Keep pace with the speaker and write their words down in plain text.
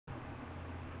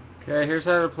Okay, here's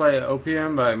how to play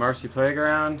Opium by Marcy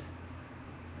Playground.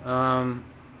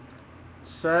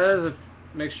 Says,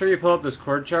 make sure you pull up this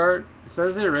chord chart. It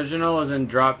says the original is in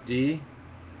drop D.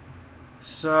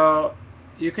 So,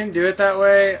 you can do it that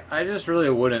way. I just really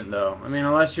wouldn't though. I mean,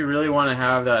 unless you really want to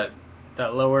have that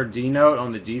lower D note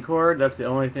on the D chord, that's the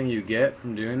only thing you get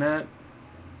from doing that.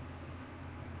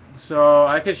 So,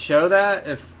 I could show that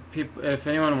if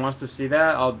anyone wants to see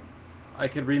that. I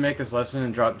could remake this lesson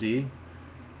in drop D.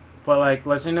 But like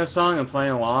listening to a song and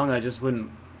playing along, I just wouldn't,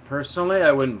 personally,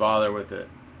 I wouldn't bother with it.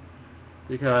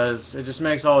 Because it just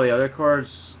makes all the other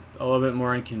chords a little bit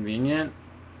more inconvenient.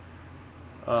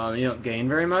 You don't gain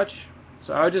very much.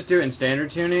 So I would just do it in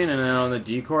standard tuning, and then on the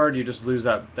D chord, you just lose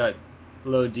that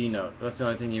low D note. That's the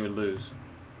only thing you would lose.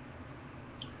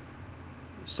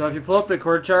 So if you pull up the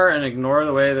chord chart and ignore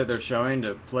the way that they're showing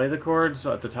to play the chords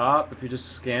at the top, if you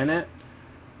just scan it,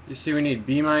 you see we need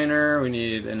B minor, we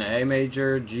need an A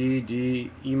major, G, D,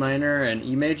 E minor, and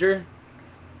E major.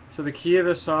 So the key of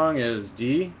this song is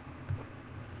D,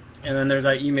 and then there's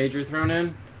that E major thrown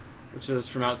in, which is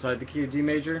from outside the key of D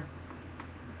major.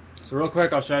 So real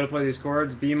quick, I'll show you how to play these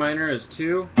chords. B minor is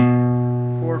 2,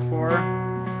 4, 4.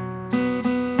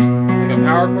 Like a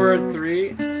power chord,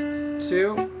 3,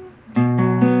 2.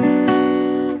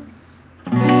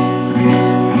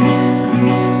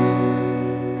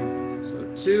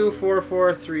 2, 4,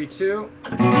 4, 3, 2.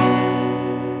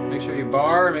 Make sure you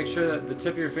bar, make sure that the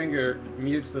tip of your finger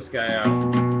mutes this guy out.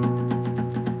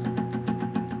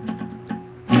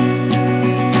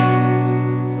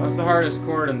 So that's the hardest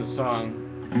chord in the song.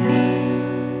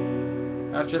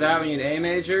 After that, we need A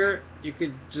major. You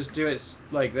could just do it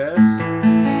like this. You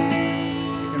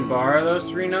can bar those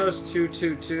three notes, 2,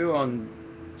 2, 2 on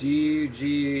D,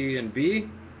 G, and B.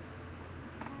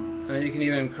 And then you can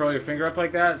even curl your finger up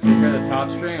like that so you hear the top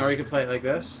string, or you can play it like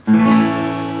this.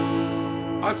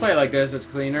 I'd play it like this, it's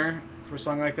cleaner for a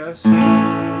song like this. So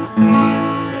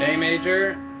A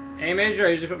major. A major,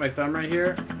 I usually put my thumb right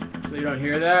here so you don't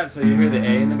hear that, so you hear the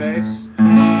A in the bass.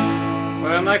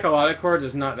 But unlike a lot of chords,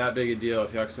 it's not that big a deal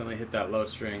if you accidentally hit that low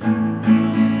string.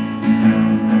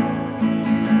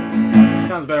 It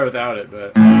sounds better without it,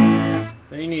 but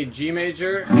then you need G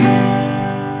major.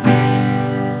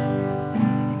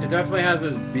 Definitely has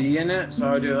this B in it, so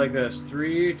I would do it like this: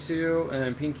 3, 2, and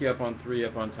then pinky up on 3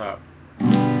 up on top.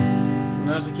 And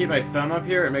notice I keep my thumb up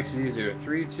here, it makes it easier.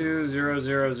 3, 2, 0,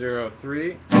 0, 0,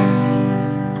 3.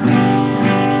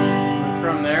 And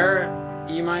from there,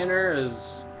 E minor is,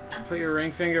 put your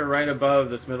ring finger right above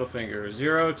this middle finger.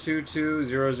 0, 2, 2,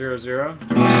 0, 0, 0.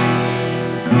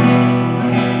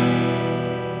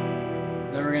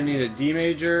 Then we're going to need a D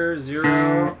major,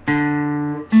 0,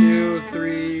 2,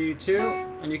 3, 2.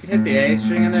 And you can hit the A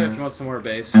string in there if you want some more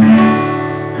bass. Then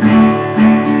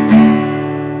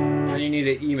you need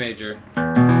an E major.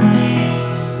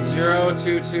 0,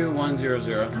 2, 2, 1, 0,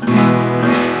 0.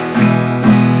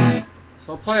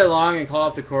 So I'll play along and call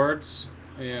out the chords,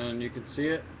 and you can see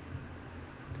it.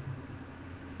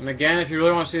 And again, if you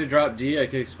really want to see the drop D, I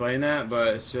could explain that,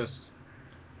 but it's just,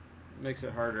 it makes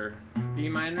it harder. B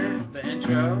minor, the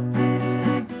intro.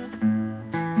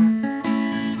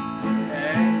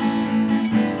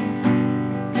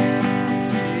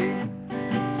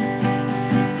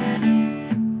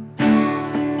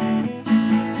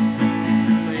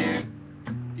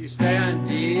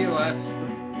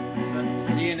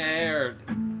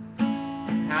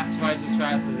 Twice as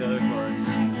fast as the other chords.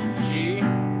 G,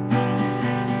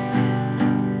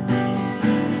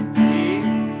 D,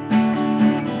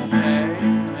 A,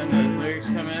 and then the lyrics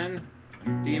come in.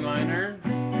 D minor,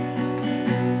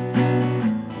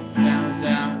 down,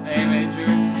 down, A major,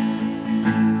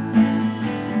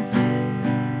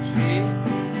 G,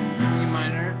 E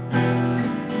minor, D,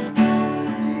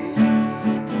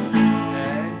 A,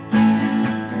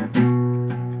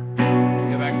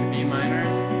 go back to B minor.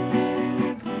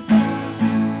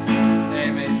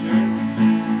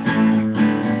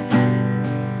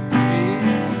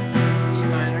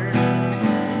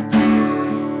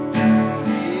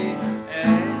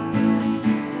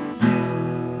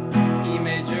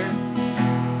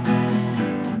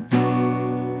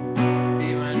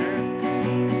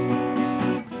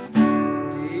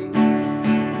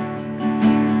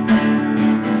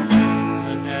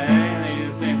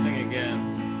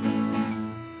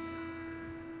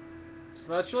 So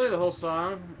that's really the whole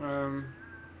song.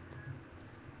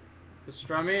 The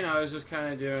strumming, I was just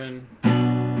kind of doing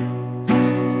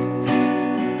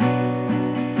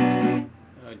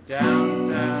down,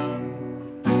 down,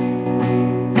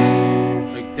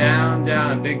 like down,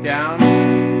 down, a big down,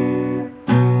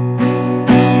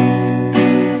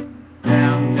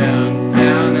 down, down,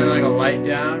 down, then like a light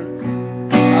down,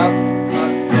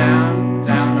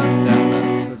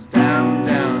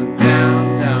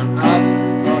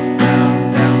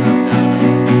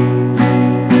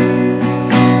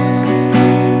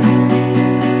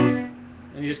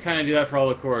 that for all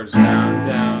the chords. Down,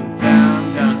 down,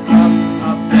 down, down, up,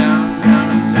 up, down,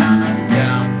 down, up,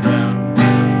 down, up, down,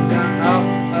 down, down, up,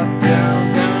 up,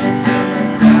 down, down,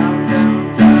 down, down,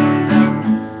 down, down.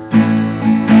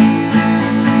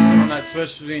 On that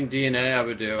switch between D and A, I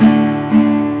would do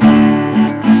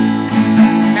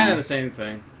kind of the same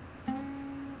thing.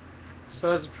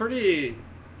 So it's a pretty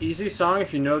easy song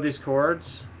if you know these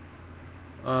chords.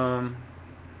 But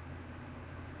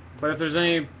if there's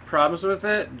any problems with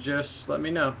it, just let me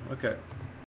know. Okay.